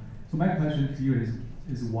remember wrong. So my question to you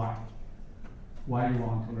is why? Why you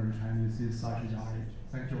want to learn Chinese in such a young age?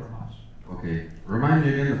 Thank you very much. Okay, remind me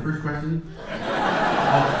again the first question?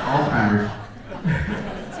 Alzheimer's.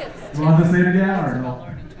 You want to say it again or no?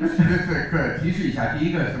 Just提示一下，第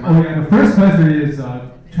一个什么？ Oh yeah, the first question is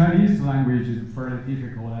Chinese language is very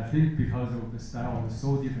difficult. I think because of the style is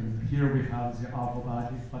so different. Here we have the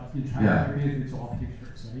alphabet, but in China it's all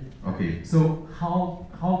pictures, right? Okay. So how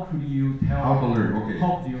could you tell? How to learn? Okay.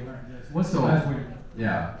 How do you learn this? What's the best way?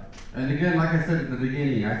 Yeah. And again, like I said at the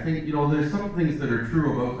beginning, I think, there's some things that are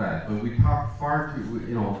true about that, but we talk far too,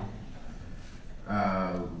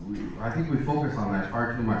 I think we focus on that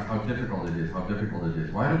far too much, how difficult it is.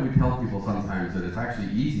 Why don't we tell people sometimes that it's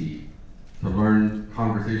actually easy to learn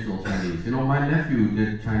conversational Chinese? My nephew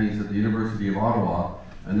did Chinese at the University of Ottawa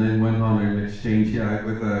and then went on an exchange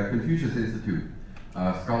with the Confucius Institute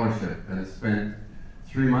scholarship and spent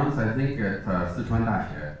 3 months, I think, at Sichuan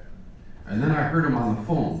Dashan. And then I heard him on the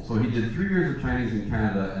phone. So he did 3 years of Chinese in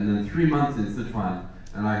Canada and then 3 months in Sichuan.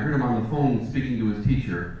 And I heard him on the phone speaking to his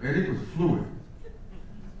teacher, and it was fluent.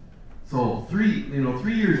 So 3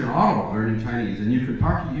 years in Ottawa learning Chinese, and you can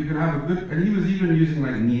have a good, and he was even using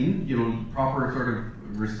like nin, proper sort of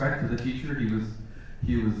respect to the teacher.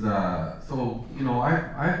 he was, so, you know,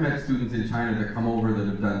 I've met students in China that come over that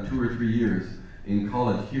have done 2 or 3 years in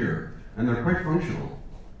college here, and they're quite functional.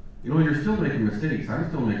 You know, you're still making mistakes. I'm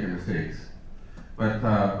still making mistakes. But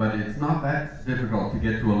it's not that difficult to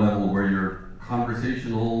get to a level where you're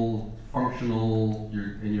conversational, functional,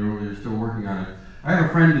 you're still working on it. I have a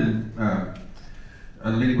friend,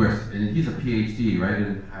 a linguist, and he's a PhD, right?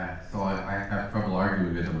 And so I have trouble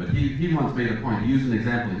arguing with him. But he once made a point. He used an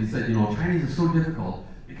example. He said, you know, Chinese is so difficult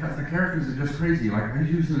because the characters are just crazy. Like, I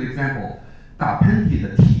used an example. 打喷嚏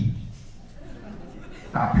的 T.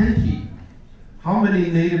 打喷嚏. How many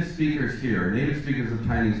native speakers here, native speakers of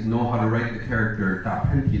Chinese, know how to write the character 打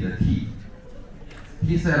喷嚏的 T?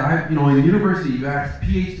 He said, you know, in university, you ask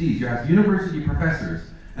PhDs, you ask university professors,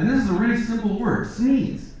 and this is a really simple word,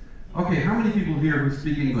 sneeze. Okay, how many people here who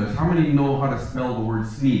speak English, how many know how to spell the word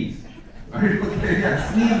sneeze? Okay, yeah,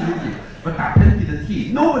 sneeze, but 打喷嚏的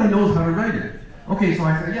T, nobody knows how to write it. Okay, so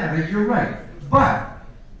I said, yeah, you're right. But,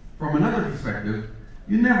 from another perspective,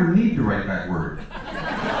 you never need to write that word.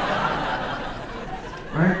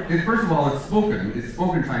 Right? First of all, it's spoken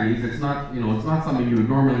Chinese. It's not, you know, it's not something you would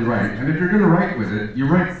normally write. And if you're going to write with it, you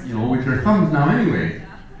write, you know, with your thumbs now anyway.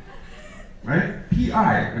 Right?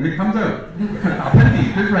 P-I, and it comes out.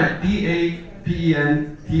 Just write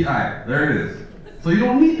D-A-P-E-N-T-I. There it is. So you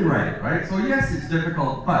don't need to write it, right? So yes, it's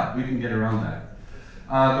difficult, but we can get around that.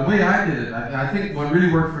 The way I did it, I think what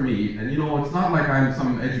really worked for me, and you know, it's not like I'm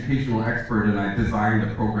some educational expert and I designed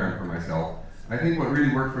a program for myself. I think what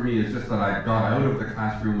really worked for me is just that I got out of the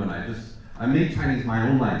classroom and I made Chinese my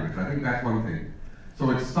own language. I think that's one thing. So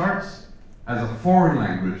it starts as a foreign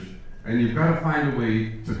language, and you've got to find a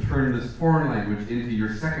way to turn this foreign language into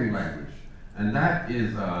your second language. And that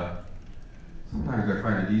is, sometimes I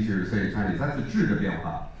find it easier to say in Chinese, that's a 质的变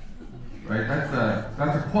化, right? That's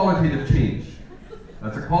a qualitative change.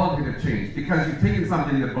 That's a qualitative change, because you've taken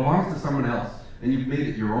something that belongs to someone else and you've made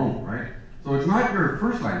it your own, right? So it's not your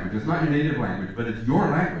first language, it's not your native language, but it's your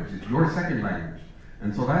language, it's your second language.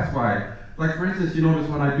 And so that's why, like for instance, you notice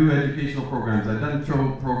when I do educational programs, I've done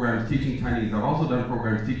programs teaching Chinese, I've also done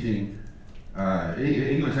programs teaching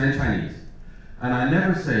English and Chinese. And I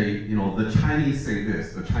never say, you know, the Chinese say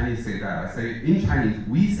this, the Chinese say that. I say, in Chinese,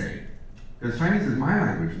 we say. Because Chinese is my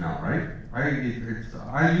language now, right? I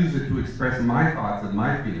use it to express my thoughts and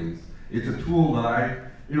my feelings. It's a tool that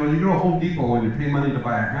you know, you go to Home Depot and you pay money to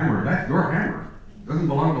buy a hammer, that's your hammer. It doesn't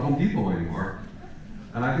belong to Home Depot anymore.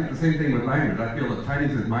 And I think the same thing with language. I feel that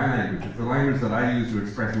Chinese is my language. It's the language that I use to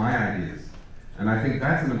express my ideas. And I think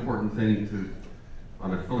that's an important thing to,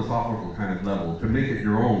 on a philosophical kind of level, to make it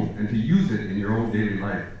your own and to use it in your own daily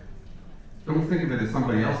life. Don't think of it as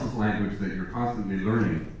somebody else's language that you're constantly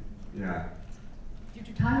learning. Yeah. Due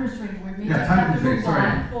to time restraint, we may Yeah, just time have to move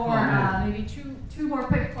constraint, on for maybe two more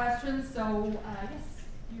quick questions. So, yes,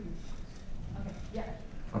 you. Okay, yeah.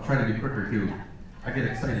 I'll try to be quicker too. I get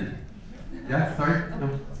excited. Yeah, sorry? No.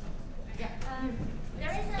 Yeah. There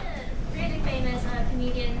is a really famous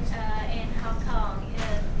comedian in Hong Kong.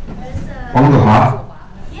 Wang Zihua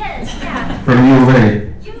Yes, yeah. from U of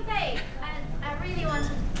A. U of A. I really want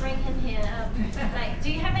to bring him here. Like, do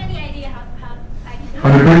you have any idea how I can?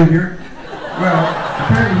 How to bring him here? Well,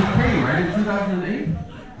 apparently he came, right, in 2008?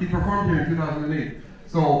 He performed here in 2008.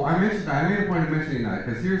 So I mentioned that, I made a point of mentioning that,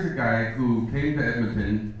 because here's a guy who came to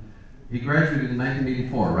Edmonton. He graduated in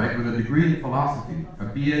 1984, right, with a degree in philosophy, a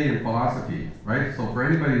BA in philosophy, right? So for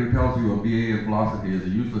anybody who tells you a BA in philosophy is a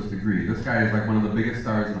useless degree, this guy is like one of the biggest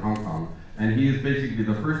stars in Hong Kong. And he is basically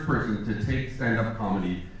the first person to take stand-up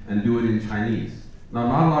comedy and do it in Chinese. Now,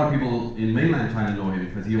 not a lot of people in mainland China know him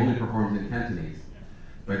because he only performs in Cantonese.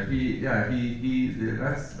 But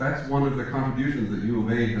that's one of the contributions that U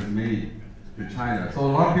of A has made to China. So a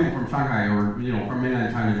lot of people from Shanghai or, you know, from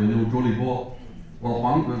mainland China will know Zhou Libo. Well,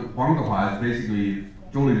 Huang Dehua is basically,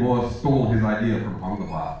 Zhou Libo stole his idea from Huang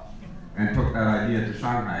Dehua and took that idea to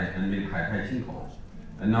Shanghai and made Hai Pai Qingkou.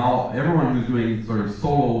 And now everyone who's doing sort of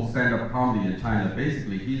solo stand-up comedy in China,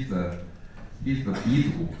 basically he's the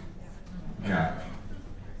Bizu. Yeah.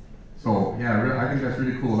 So yeah, I think that's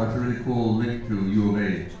really cool. That's a really cool link to U of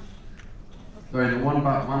A. Sorry, the one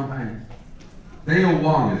time. Deo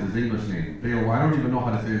Wang is his English name. Deo Wang. I don't even know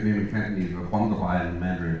how to say his name in Cantonese, or Huang Dehua in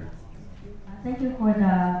Mandarin. Thank you for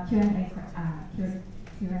the Q&A section,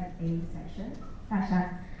 Dashan.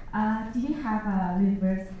 Did you have a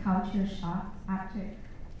reverse culture shock after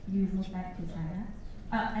you moved back to China?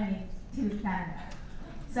 To Canada.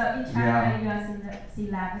 So in China, you are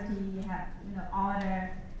celebrity, you have, you know, order.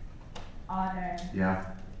 Yeah.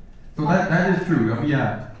 So that is true.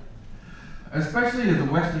 Yeah. Especially as a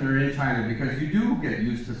Westerner in China, because you do get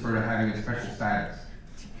used to sort of having a special status.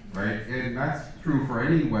 right? And that's true for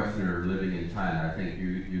any Westerner living in China. I think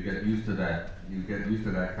you get used to that. You get used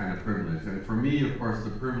to that kind of privilege. And for me, of course,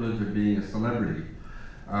 the privilege of being a celebrity.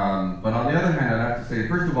 But on the other hand, I'd have to say,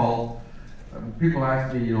 first of all, people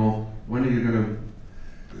ask me, when are you going to?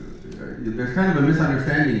 There's kind of a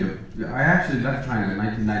misunderstanding of. I actually left China in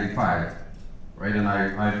 1995, right? And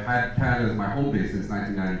I've had Canada as my home base since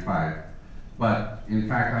 1995. But in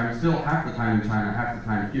fact, I'm still half the time in China, half the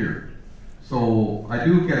time here. So I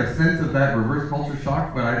do get a sense of that reverse culture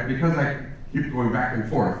shock, but because I keep going back and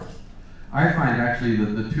forth, I find actually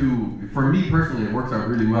that the two, for me personally, it works out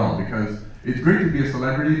really well because it's great to be a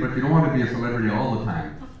celebrity, but you don't want to be a celebrity all the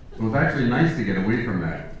time. So it's actually nice to get away from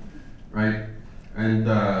that, right? And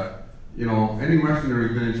any Westerner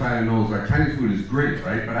who's been in China knows that Chinese food is great,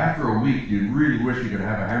 right? But after a week, you really wish you could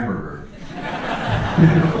have a hamburger.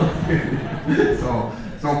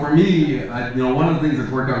 So for me, one of the things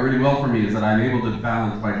that's worked out really well for me is that I'm able to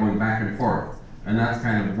balance by going back and forth. And that's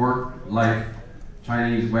kind of work, life,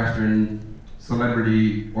 Chinese, Western,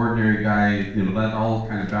 celebrity, ordinary guy, that all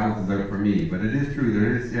kind of balances out for me. But it is true,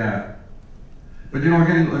 there is, yeah. But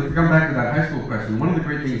again, to come back to that high school question, one of the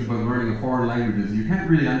great things about learning a foreign language is you can't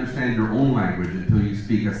really understand your own language until you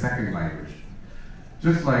speak a second language.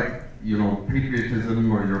 Just like,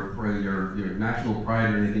 patriotism or your national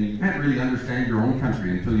pride or anything, you can't really understand your own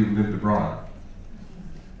country until you've lived abroad.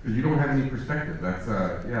 Because you don't have any perspective, that's,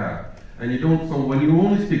 yeah. And so when you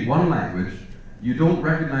only speak one language, you don't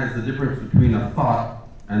recognize the difference between a thought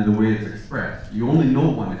and the way it's expressed. You only know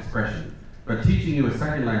one expression. But teaching you a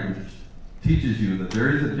second language teaches you that there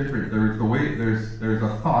is a difference. There's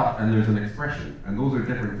a thought and there's an expression, and those are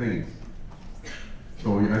different things.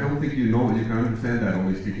 So I don't think you can understand that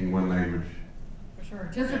only speaking one language. For sure.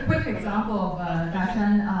 Just a quick example of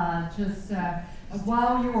Dashan.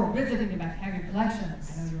 While you were visiting the McTaggart collection,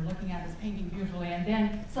 I know you were looking at this painting beautifully, and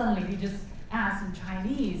then suddenly he just asked in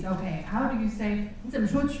Chinese, okay, how do you say, 你怎么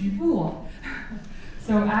说局部?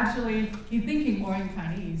 So actually, he's thinking more in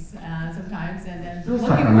Chinese sometimes, and then still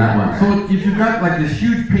stuck on that one. So if you've got like this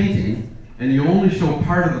huge painting, and you only show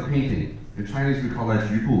part of the painting, in Chinese we call that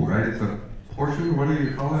局部, right? It's a portion, what do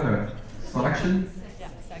you call it? A selection? Yeah,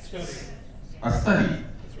 section. A study.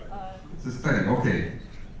 It's a study, okay.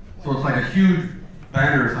 So it's like a huge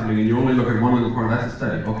banner or something, and you only look at one little corner, that's a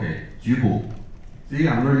study, okay. 局部. See,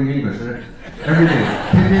 I'm learning English every day.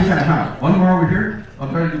 天天向上. One more over here. I'll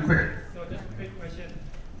try to do quick. So just a quick question.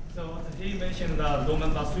 So he mentioned the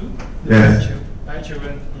Roman bathroom. Yes. My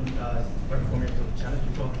children went for me to China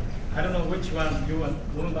before. I don't know which one you want.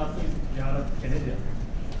 Roman bathroom is the other Canadian.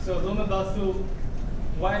 So Roman bathroom,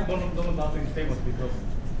 why Roman bathroom is famous? Because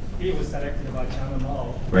he was selected by China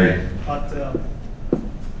Mall. Right. But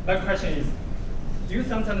my question is, do you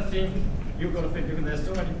sometimes think you got to film, because there's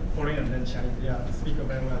so many foreigners and Chinese, speak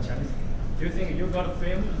very well Chinese. Do you think you got to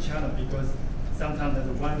film in China because sometimes there's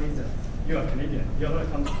one reason, you are Canadian, you're not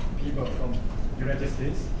some people from United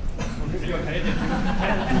States. If you're Canadian,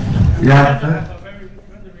 you have a very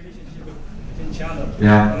good relationship in China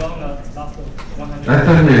along the last 100 That's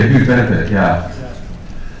definitely a huge benefit, yeah.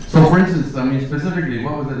 So for instance, specifically,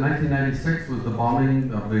 what was it, 1996 was the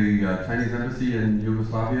bombing of the Chinese embassy in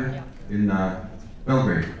Yugoslavia, in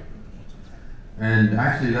Belgrade. And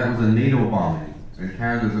actually that was a NATO bombing, and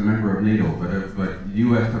Canada's a member of NATO, but the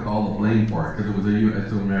U.S. took all the blame for it, because it was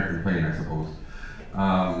it's an American plane, I suppose.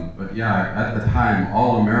 But yeah, at the time,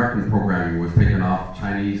 all American programming was taken off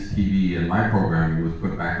Chinese TV, and my programming was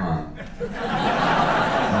put back on.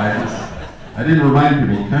 I didn't remind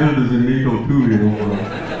people, Canada's in NATO too,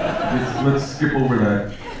 let's skip over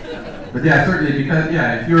that. But yeah, certainly, because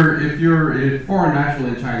if you're a foreign national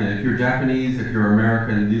in China, if you're Japanese, if you're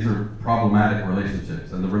American, these are problematic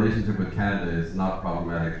relationships, and the relationship with Canada is not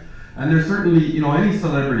problematic. And there's certainly, any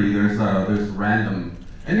celebrity, there's random.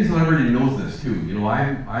 Any celebrity knows this too.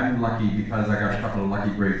 I'm lucky because I got a couple of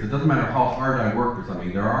lucky breaks. It doesn't matter how hard I work or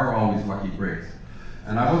something. There are always lucky breaks,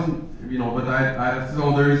 and I wasn't,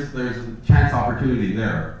 so there's a chance opportunity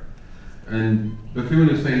there. And Bethune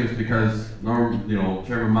is famous because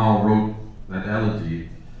Chairman Mao wrote that elegy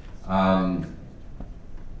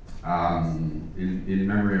in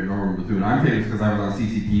memory of Norman Bethune. I'm famous because I was on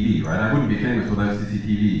CCTV, right? I wouldn't be famous without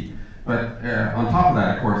CCTV. But on top of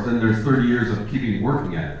that, of course, then there's 30 years of keeping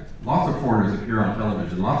working at it. Lots of foreigners appear on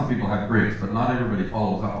television. Lots of people have breaks, but not everybody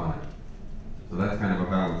follows up on it. So that's kind of a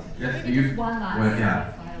balance. Yes, maybe just one last final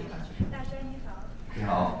question. Dashan, 你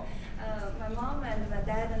好. My mom and my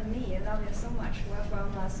dad and me love you so much. We're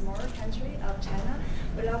from a small country of China.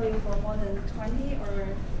 We love you for more than 20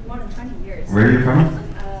 years. Where are you from?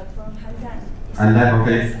 From Handan. Handan,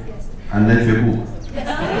 okay. Yes. And then Jebu.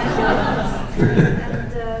 Yes.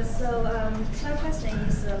 And So my question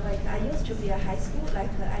is, like, I used to be a high school, like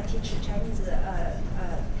I teach Chinese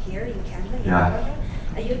here in Canada, in Alberta.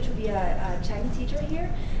 I used to be a Chinese teacher here,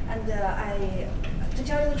 and to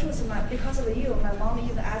tell you the truth, because of you, my mom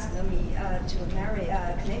even asked me to marry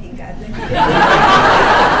a Canadian guy. I think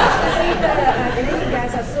Canadian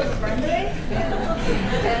guys are so friendly, and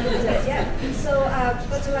yeah. So,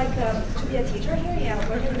 but like to be a teacher here in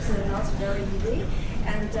Alberta is not very easy.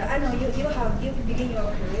 And I know you begin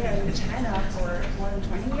your career in China for more than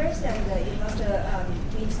 20 years, and you must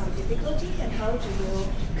meet some difficulty. And how do you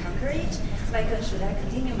conquer it? Like, should I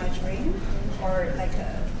continue my dream, or like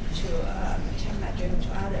to change my dream to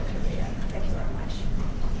other career? Thank you very much.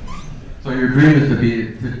 So your dream is to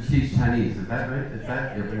teach Chinese, is that right? Is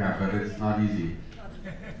that yeah? But it's not easy.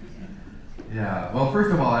 Yeah. Well,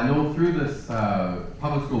 first of all, I know through this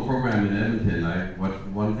public school program in Edmonton,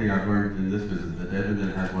 one thing I've learned in this visit that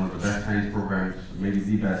Edmonton has one of the best Chinese programs, maybe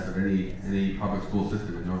the best of any public school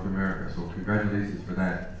system in North America. So congratulations for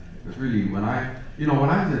that. It's really when I was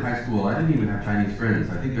in high school, I didn't even have Chinese friends.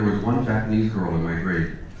 I think there was one Japanese girl in my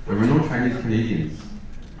grade. There were no Chinese Canadians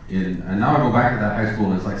and now I go back to that high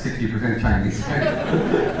school and it's like 60% Chinese.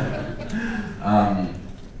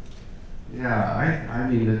 Yeah, I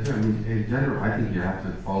mean, in general, I think you have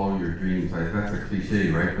to follow your dreams. That's a cliche,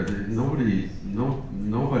 right? But nobody's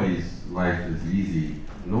life is easy.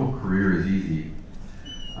 No career is easy.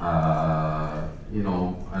 And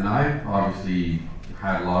I obviously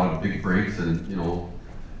had a lot of big breaks, and you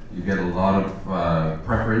get a lot of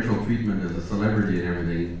preferential treatment as a celebrity and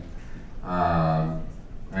everything.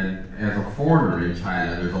 And as a foreigner in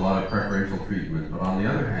China, there's a lot of preferential treatment. But on the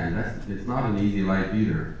other hand, it's not an easy life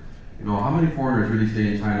either. How many foreigners really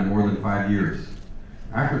stay in China more than 5 years?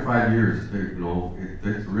 After 5 years,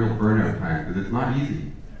 it's real burnout time because it's not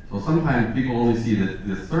easy. So sometimes people only see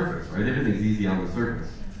the surface, right? Everything's easy on the surface.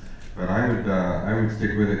 But I would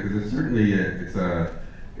stick with it because it's certainly it's a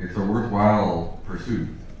worthwhile pursuit.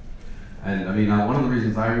 And I mean, one of the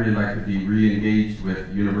reasons I really like to be re-engaged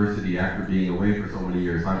with university after being away for so many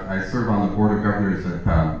years, I serve on the board of governors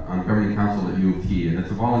on governing council at U of T, and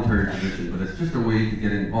it's a voluntary position, but it's just a way to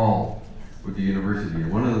get involved with the university.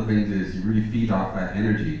 And one of the things is you really feed off that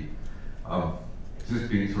energy of just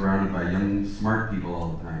being surrounded by young, smart people all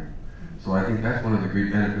the time. So I think that's one of the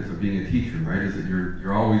great benefits of being a teacher, right? Is that you're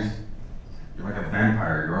like a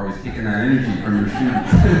vampire. You're always taking that energy from your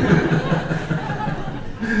students.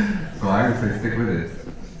 So I would say stick with it.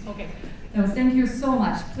 Okay. No, thank you so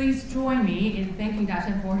much. Please join me in thanking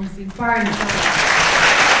Dashan for his inspiring story.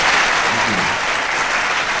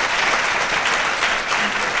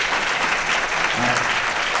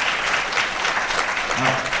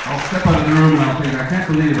 I'll step out of the room and I'll think, I can't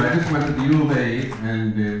believe I just went to the U of A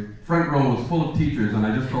and the front row was full of teachers and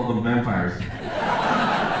I just called them vampires.